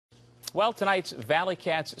Well, tonight's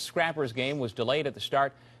ValleyCats Scrappers game was delayed at the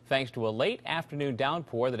start thanks to a late afternoon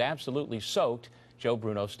downpour that absolutely soaked Joe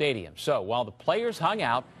Bruno Stadium. So while the players hung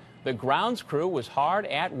out, the grounds crew was hard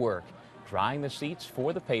at work, drying the seats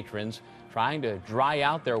for the patrons, trying to dry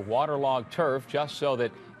out their waterlogged turf just so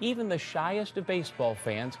that even the shyest of baseball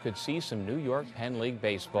fans could see some New York Penn League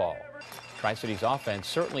baseball. Tri-City's offense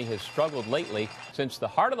certainly has struggled lately since the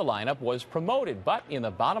heart of the lineup was promoted, but in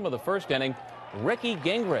the bottom of the first inning, Ricky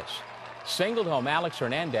Gingras singled home Alex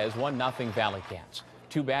Hernandez, 1-0 ValleyCats.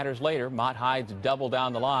 Two batters later, Mott Hyde's double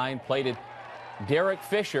down the line plated Derek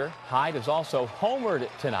Fisher. Hyde is also homered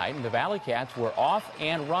tonight, and the ValleyCats were off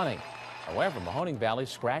and running. However, Mahoning Valley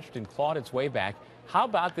scratched and clawed its way back. How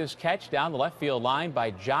about this catch down the left field line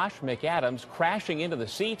by Josh McAdams, crashing into the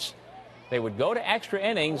seats? They would go to extra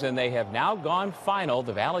innings, and they have now gone final.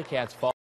 The ValleyCats fall